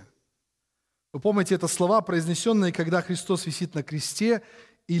кресте. Вы помните, это слова, произнесенные, когда Христос висит на кресте,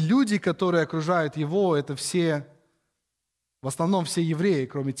 и люди, которые окружают Его, это все, в основном все евреи,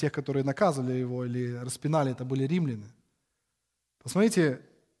 кроме тех, которые наказывали Его или распинали, это были римляне. Посмотрите,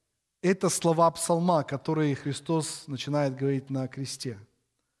 это слова псалма, которые Христос начинает говорить на кресте.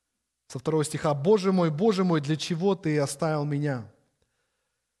 Со 2 стиха: Боже мой, для чего Ты оставил меня?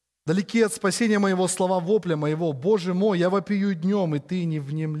 Далеки от спасения моего слова вопля моего. Боже мой, я вопию днем, и Ты не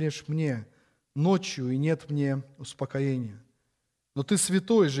внемлешь мне. Ночью, и нет мне успокоения. Но Ты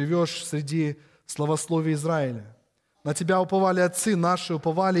святой, живешь среди славословия Израиля. На Тебя уповали отцы наши,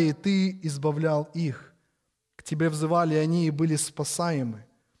 уповали, и Ты избавлял их. К Тебе взывали они, и были спасаемы.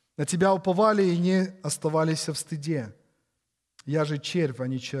 На Тебя уповали, и не оставались в стыде. Я же червь, а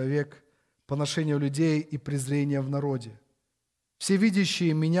не человек, поношение людей и презрение в народе. Все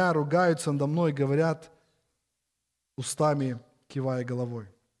видящие меня ругаются надо мной, говорят устами, кивая головой.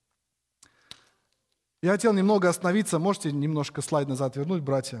 Я хотел немного остановиться, можете немножко слайд назад вернуть,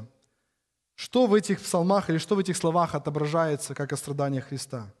 братья. Что в этих псалмах или что в этих словах отображается, как о страданиях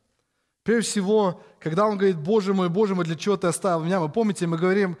Христа? Прежде всего, когда Он говорит: Боже мой, для чего Ты оставил меня? Вы помните, мы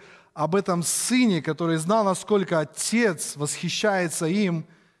говорим об этом сыне, который знал, насколько Отец восхищается им.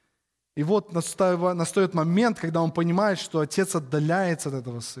 И вот настает момент, когда он понимает, что Отец отдаляется от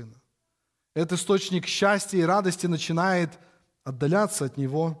этого сына. Этот источник счастья и радости начинает отдаляться от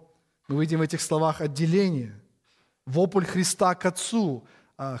него. Мы видим в этих словах отделение. Вопль Христа к Отцу.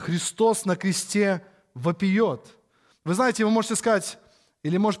 Христос на кресте вопиет. Вы знаете, вы можете сказать,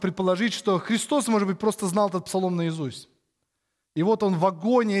 или можете предположить, что Христос, может быть, просто знал этот псалом наизусть. И вот Он в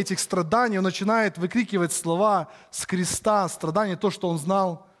агонии этих страданий, Он начинает выкрикивать слова с креста, страдания, то, что Он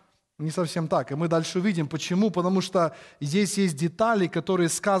знал. Не совсем так. И мы дальше увидим. Почему? Потому что здесь есть детали, которые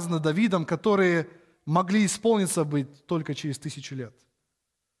сказаны Давидом, которые могли исполниться быть только через 1000 лет.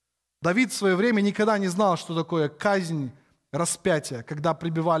 Давид в свое время никогда не знал, что такое казнь, распятие, когда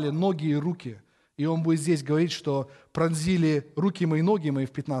прибивали ноги и руки. И он будет здесь говорить, что пронзили руки мои, ноги мои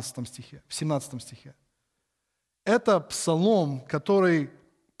в 15 стихе, в 17 стихе. Это псалом, который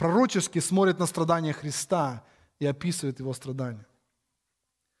пророчески смотрит на страдания Христа и описывает Его страдания.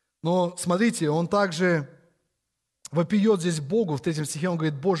 Но смотрите, он также вопиет здесь Богу. В 3 стихе он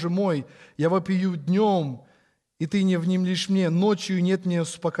говорит: Боже мой, я вопию днем, и Ты не внемлешь мне, ночью нет мне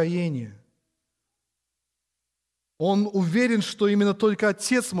успокоения. Он уверен, что именно только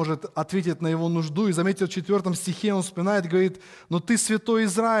Отец может ответить на его нужду. И заметьте, в 4 стихе он вспоминает, говорит: но Ты святой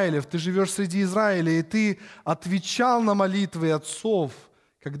Израилев, Ты живешь среди Израиля, и Ты отвечал на молитвы отцов,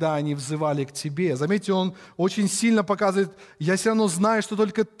 когда они взывали к Тебе. Заметьте, он очень сильно показывает, я все равно знаю, что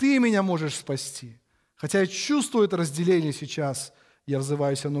только Ты меня можешь спасти. Хотя я чувствую это разделение сейчас, я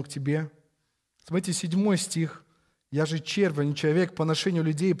взываю все равно к Тебе. Смотрите, 7 стих. «Я же червь, а не человек, поношению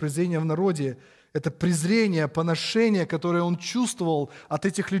людей, презрение в народе». Это презрение, поношение, которое он чувствовал от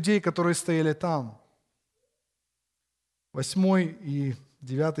этих людей, которые стояли там. 8 и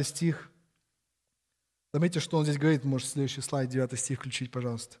 9 стих. Заметьте, что он здесь говорит. Может, следующий слайд, 9 стих включить,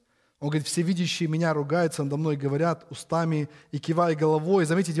 пожалуйста. Он говорит, все видящие меня ругаются надо мной, говорят устами и кивая головой.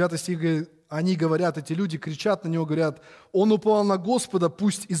 Заметьте, 9 стих говорит, они говорят, эти люди кричат на него, говорят, он уповал на Господа,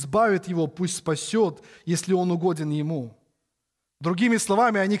 пусть избавит его, пусть спасет, если он угоден ему. Другими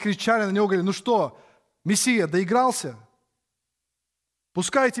словами, они кричали на него, говорили, ну что, Мессия, доигрался?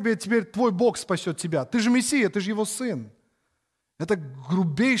 Пускай теперь твой Бог спасет тебя. Ты же Мессия, ты же его сын. Это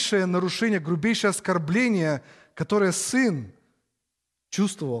грубейшее нарушение, грубейшее оскорбление, которое сын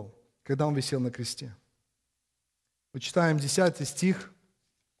чувствовал, когда он висел на кресте. Мы читаем 10 стих.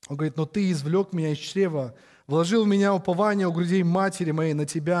 Он говорит, но ты извлек меня из чрева, вложил в меня упование у грудей матери моей, на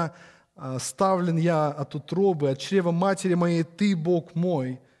тебя ставлен я от утробы, от чрева матери моей ты, Бог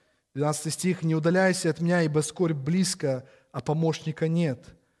мой. 12 стих, не удаляйся от меня, ибо скорбь близко, а помощника нет.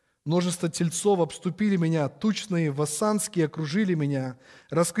 Множество тельцов обступили меня, тучные, вассанские окружили меня,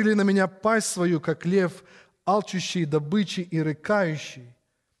 раскрыли на меня пасть свою, как лев, алчущий добычи и рыкающий.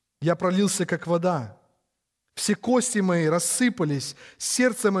 Я пролился, как вода. Все кости мои рассыпались,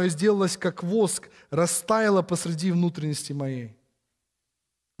 сердце мое сделалось, как воск, растаяло посреди внутренности моей.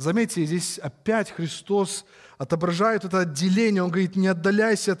 Заметьте, здесь опять Христос отображает это отделение. Он говорит, не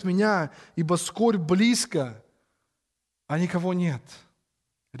отдаляйся от меня, ибо скорбь близко, а никого нет.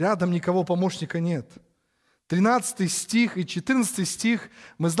 Рядом никого помощника нет. 13 стих и 14 стих,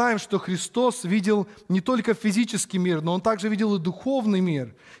 мы знаем, что Христос видел не только физический мир, но Он также видел и духовный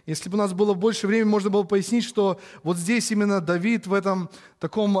мир. Если бы у нас было больше времени, можно было пояснить, что вот здесь именно Давид в этом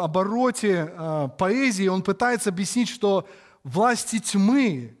таком обороте поэзии, он пытается объяснить, что власти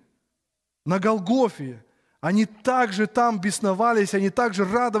тьмы на Голгофе, они также там бесновались, они также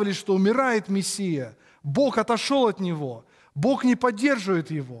радовались, что умирает Мессия. Бог отошел от него, Бог не поддерживает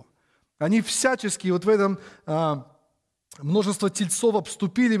его. Они всячески, вот в этом множество тельцов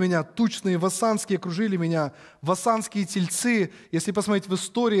обступили меня, тучные вассанские окружили меня, вассанские тельцы, если посмотреть в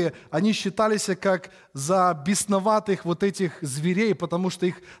истории, они считались как за бесноватых вот этих зверей, потому что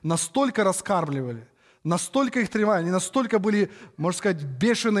их настолько раскармливали, настолько их тревали, они настолько были, можно сказать,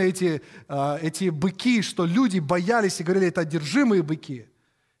 бешеные эти быки, что люди боялись и говорили, это одержимые быки.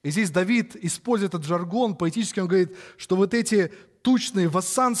 И здесь Давид использует этот жаргон, поэтически он говорит, что вот эти тучные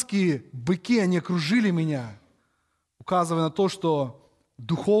вассанские быки, они окружили меня, указывая на то, что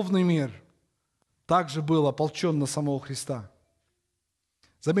духовный мир также был ополчен на самого Христа.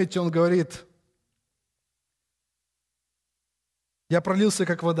 Заметьте, он говорит, я пролился,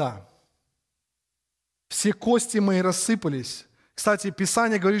 как вода, все кости мои рассыпались. Кстати,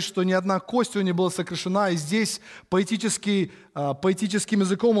 Писание говорит, что ни одна кость у него не была сокращена, и здесь поэтическим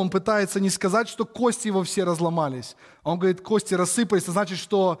языком он пытается не сказать, что кости его все разломались. Он говорит, кости рассыпались, это значит,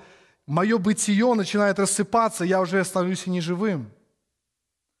 что мое бытие начинает рассыпаться, я уже становлюсь неживым.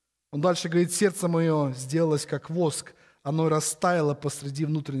 Он дальше говорит, сердце мое сделалось как воск, оно растаяло посреди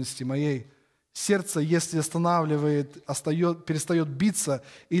внутренности моей. Сердце, если перестает биться,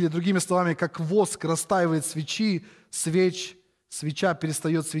 или другими словами, как воск растаивает свеча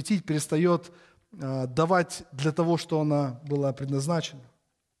перестает светить, перестает давать для того, что она была предназначена.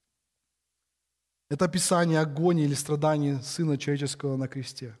 Это описание агонии или страданий Сына Человеческого на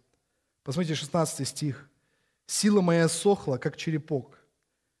кресте. Посмотрите, 16 стих. «Сила моя сохла, как черепок.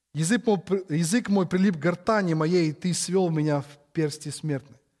 Язык мой прилип к гортани моей, и ты свел меня в персти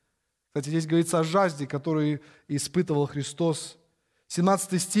смертной». Кстати, здесь говорится о жажде, которую испытывал Христос.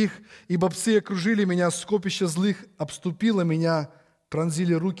 17 стих. «Ибо псы окружили меня, скопище злых обступило меня,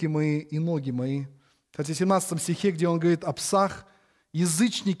 пронзили руки мои и ноги мои». Кстати, в 17 стихе, где он говорит о псах,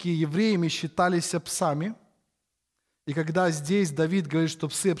 язычники евреями считались псами. И когда здесь Давид говорит, что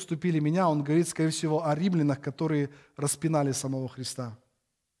псы обступили меня, он говорит, скорее всего, о римлянах, которые распинали самого Христа.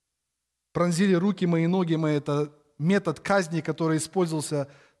 «Пронзили руки мои и ноги мои» – это метод казни, который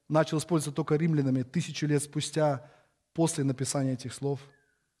начал использоваться только римлянами 1000 лет спустя, после написания этих слов.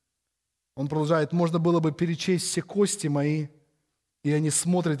 Он продолжает, можно было бы перечесть все кости мои, и они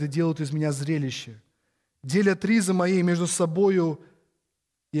смотрят и делают из меня зрелище. Делят ризы мои между собою,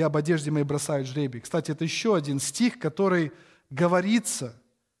 и об одежде моей бросают жребий. Кстати, это еще один стих, который говорится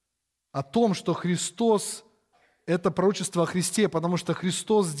о том, что Христос – это пророчество о Христе, потому что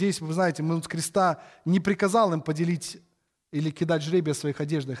Христос здесь, вы знаете, с креста не приказал им поделить или кидать жребий о своих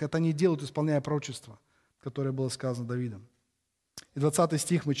одеждах. Это они делают, исполняя пророчество, которое было сказано Давидом. И 20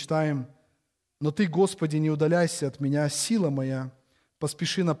 стих мы читаем: «Но Ты, Господи, не удаляйся от меня, сила моя,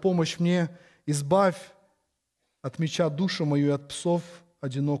 поспеши на помощь мне, избавь от меча душу мою и от псов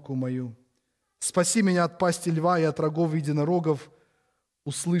одинокую мою. Спаси меня от пасти льва и от рогов единорогов,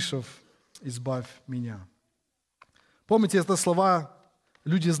 услышав, избавь меня». Помните, это слова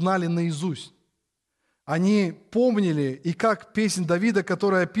люди знали наизусть. Они помнили, и как песнь Давида,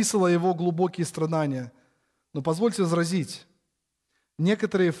 которая описывала его глубокие страдания. Но позвольте возразить,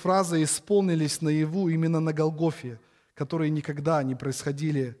 некоторые фразы исполнились наяву именно на Голгофе, которые никогда не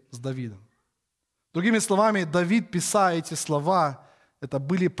происходили с Давидом. Другими словами, Давид, писая эти слова, это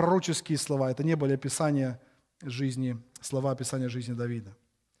были пророческие слова, это не были описания жизни, слова описания жизни Давида.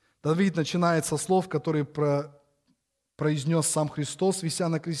 Давид начинает со слов, которые произнес сам Христос, вися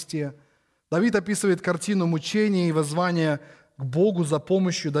на кресте. Давид описывает картину мучения и воззвания к Богу за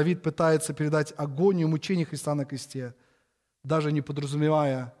помощью. Давид пытается передать агонию мучений Христа на кресте, даже не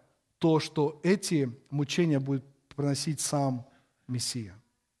подразумевая то, что эти мучения будет проносить сам Мессия.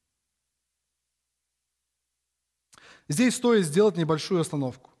 Здесь стоит сделать небольшую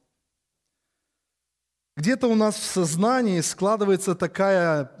остановку. Где-то у нас в сознании складывается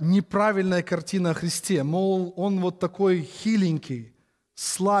такая неправильная картина о Христе. Мол, Он вот такой хиленький,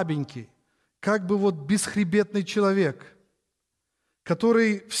 слабенький, как бы вот бесхребетный человек,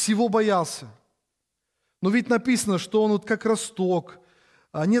 который всего боялся. Но ведь написано, что Он вот как росток,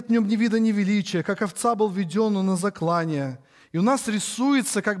 а нет в Нем ни вида, ни величия, как овца был введен Он на заклание. И у нас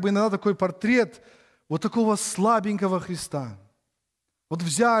рисуется как бы иногда такой портрет вот такого слабенького Христа. Вот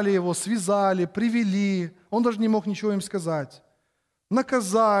взяли Его, связали, привели, Он даже не мог ничего им сказать.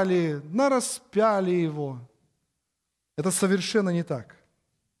 Наказали, нараспяли Его. Это совершенно не так.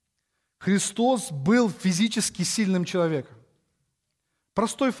 Христос был физически сильным человеком.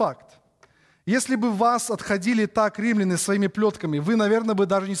 Простой факт. Если бы вас отходили так римляне своими плетками, вы, наверное, бы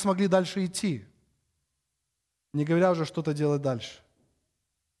даже не смогли дальше идти. Не говоря уже что-то делать дальше.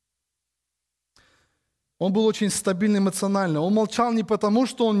 Он был очень стабильный эмоционально. Он молчал не потому,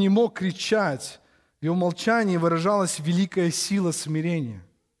 что он не мог кричать. В его молчании выражалась великая сила смирения.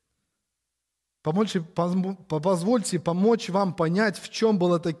 Позвольте помочь вам понять, в чем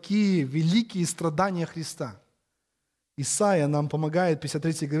были такие великие страдания Христа. Исайя нам помогает, в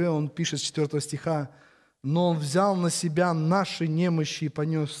 53 главе он пишет с 4 стиха: «Но Он взял на себя наши немощи и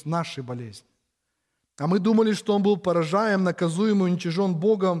понес наши болезни. А мы думали, что Он был поражаем, наказуем и уничижен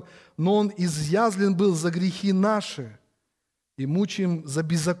Богом, но Он изъязлен был за грехи наши и мучим за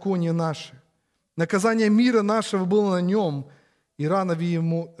беззаконие наши. Наказание мира нашего было на Нем, и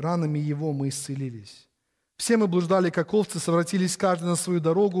ранами Его мы исцелились. Все мы блуждали, как овцы, совратились каждый на свою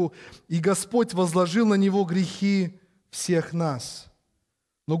дорогу, и Господь возложил на Него грехи всех нас.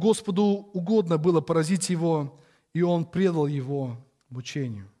 Но Господу угодно было поразить Его, и Он предал Его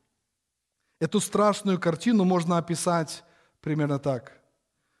мучению». Эту страшную картину можно описать примерно так.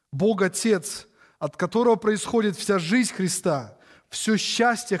 Бог Отец, от которого происходит вся жизнь Христа, все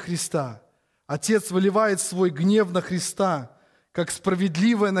счастье Христа, Отец выливает свой гнев на Христа, как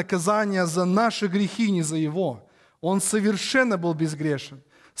справедливое наказание за наши грехи, не за Его. Он совершенно был безгрешен,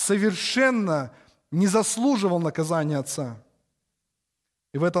 совершенно не заслуживал наказания Отца.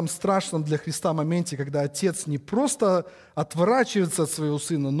 И в этом страшном для Христа моменте, когда Отец не просто отворачивается от своего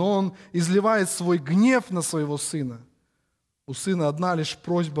Сына, но Он изливает свой гнев на своего Сына. У Сына одна лишь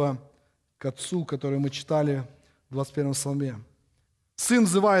просьба к Отцу, которую мы читали в 21 псалме. Сын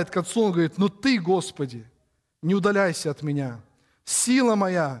взывает к Отцу, он говорит: «Но Ты, Господи, не удаляйся от меня. Сила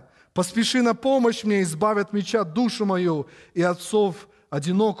моя, поспеши на помощь мне, избавь от меча душу мою и отцов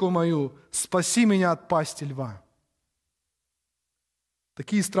одинокую мою, спаси меня от пасти льва».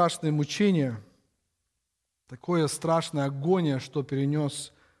 Такие страшные мучения, такое страшное агония, что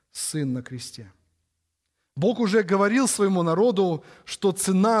перенес Сын на кресте. Бог уже говорил своему народу, что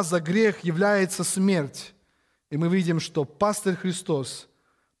цена за грех является смерть. И мы видим, что Пастырь Христос,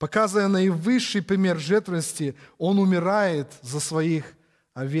 показывая наивысший пример жертвенности, Он умирает за своих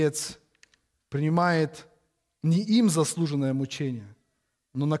овец, принимает не им заслуженное мучение,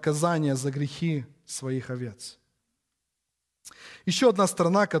 но наказание за грехи своих овец. Еще одна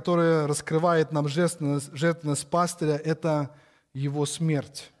сторона, которая раскрывает нам жертвенность пастыря, это его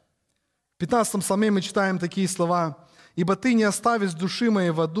смерть. В 15 псалме мы читаем такие слова: «Ибо ты не оставишь души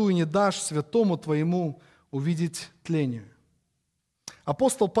моей в аду и не дашь святому твоему увидеть тление».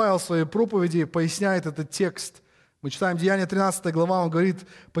 Апостол Павел в своей проповеди поясняет этот текст. Мы читаем Деяния 13 глава, он говорит: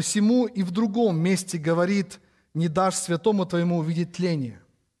 «Посему и в другом месте говорит: не дашь святому твоему увидеть тление».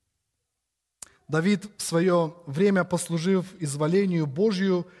 Давид в свое время, послужив изволению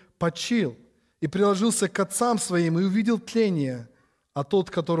Божию, почил и приложился к отцам своим и увидел тление, а тот,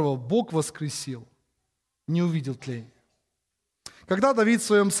 которого Бог воскресил, не увидел тления. Когда Давид в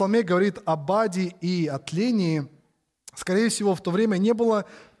своем псалме говорит об аде и о тлении, скорее всего, в то время не было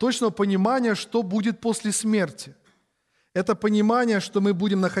точного понимания, что будет после смерти. Это понимание, что мы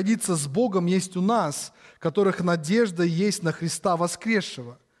будем находиться с Богом, есть у нас, которых надежда есть на Христа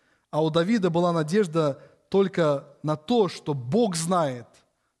воскресшего. А у Давида была надежда только на то, что Бог знает,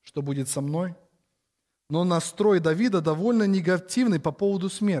 что будет со мной. Но настрой Давида довольно негативный по поводу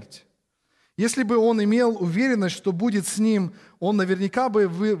смерти. Если бы он имел уверенность, что будет с ним, он наверняка бы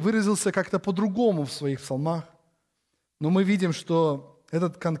выразился как-то по-другому в своих псалмах. Но мы видим, что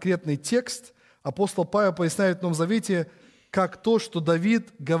этот конкретный текст апостол Павел поясняет в Новом Завете как то, что Давид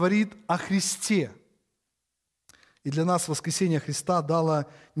говорит о Христе. И для нас воскресение Христа дало,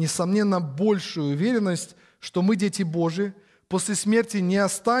 несомненно, большую уверенность, что мы, дети Божии, после смерти не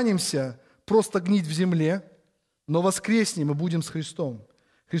останемся просто гнить в земле, но воскреснем и будем с Христом.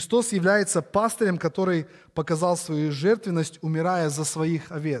 Христос является пастырем, который показал свою жертвенность, умирая за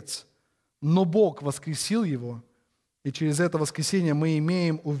своих овец. Но Бог воскресил его, и через это воскресение мы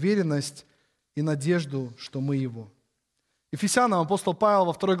имеем уверенность и надежду, что мы его. Ефесянам апостол Павел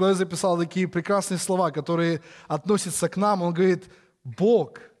во 2 главе записал такие прекрасные слова, которые относятся к нам. Он говорит: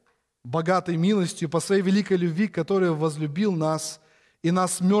 «Бог, богатой милостью, по своей великой любви, который возлюбил нас, и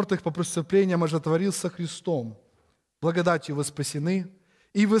нас, мертвых по преступлениям, оживотворил со Христом. Благодатью вы спасены,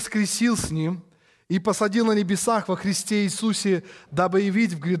 и воскресил с Ним, и посадил на небесах во Христе Иисусе, дабы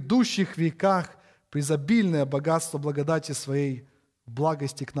явить в грядущих веках преизобильное богатство благодати Своей в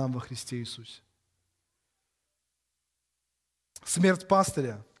благости к нам во Христе Иисусе». Смерть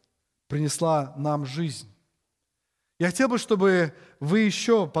пастыря принесла нам жизнь. Я хотел бы, чтобы вы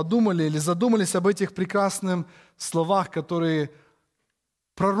еще подумали или задумались об этих прекрасных словах, которые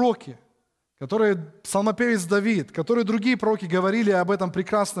пророки, которые псалмопевец Давид, которые другие пророки говорили об этом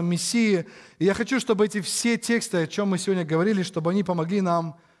прекрасном Мессии. И я хочу, чтобы эти все тексты, о чем мы сегодня говорили, чтобы они помогли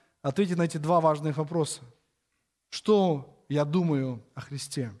нам ответить на эти два важных вопроса. Что я думаю о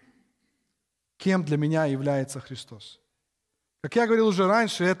Христе? Кем для меня является Христос? Как я говорил уже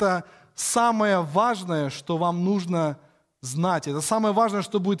раньше, это самое важное, что вам нужно знать. Это самое важное,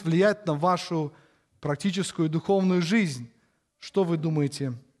 что будет влиять на вашу практическую духовную жизнь. Что вы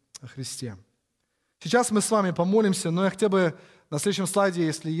думаете о Христе? Сейчас мы с вами помолимся, но я хотел бы на следующем слайде,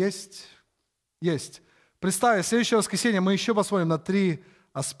 если есть. Представить, в следующее воскресенье мы еще посмотрим на 3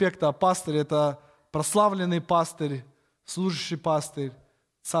 аспекта о пастыре. Это прославленный пастырь, служащий пастырь,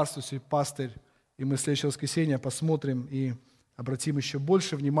 царствующий пастырь. И мы в следующее воскресенье посмотрим и обратим еще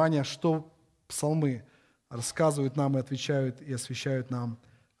больше внимания, что псалмы рассказывают нам и отвечают и освещают нам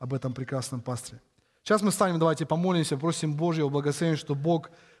об этом прекрасном пастыре. Сейчас мы встанем, давайте помолимся, просим Божьего благословения, чтобы Бог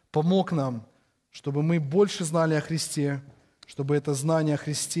помог нам, чтобы мы больше знали о Христе, чтобы это знание о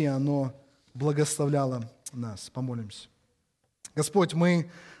Христе, оно благословляло нас. Помолимся. Господь, мы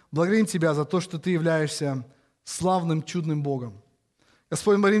благодарим Тебя за то, что Ты являешься славным, чудным Богом.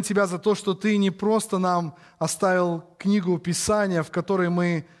 Господь, мы благодарим Тебя за то, что Ты не просто нам оставил книгу Писания, в которой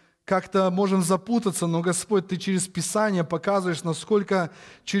мы как-то можем запутаться, но, Господь, Ты через Писание показываешь, насколько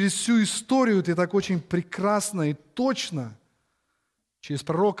через всю историю Ты так очень прекрасно и точно через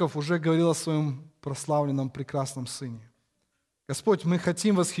пророков уже говорил о Своем прославленном прекрасном Сыне. Господь, мы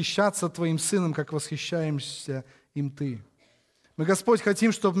хотим восхищаться Твоим Сыном, как восхищаемся им Ты. Мы, Господь,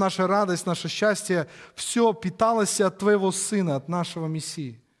 хотим, чтобы наша радость, наше счастье, все питалось от Твоего Сына, от нашего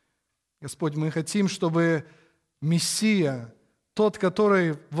Мессии. Господь, мы хотим, чтобы Мессия, тот,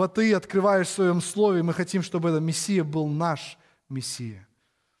 который вот Ты открываешь в Своем Слове, мы хотим, чтобы этот Мессия был наш Мессия.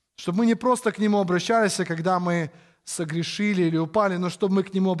 Чтобы мы не просто к Нему обращались, когда мы согрешили или упали, но чтобы мы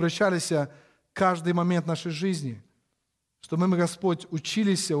к Нему обращались каждый момент нашей жизни. Чтобы мы, Господь,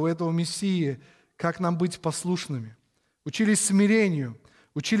 учились у этого Мессии, как нам быть послушными. Учились смирению,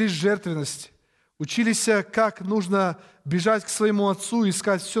 учились жертвенности, учились, как нужно бежать к своему Отцу,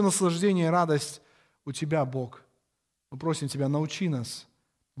 искать все наслаждение и радость у Тебя, Бог. Мы просим Тебя, научи нас,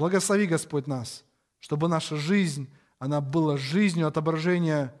 благослови, Господь, нас, чтобы наша жизнь, она была жизнью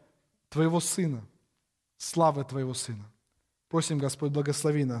отображения Твоего Сына, славы Твоего Сына. Просим, Господь,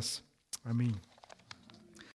 благослови нас. Аминь.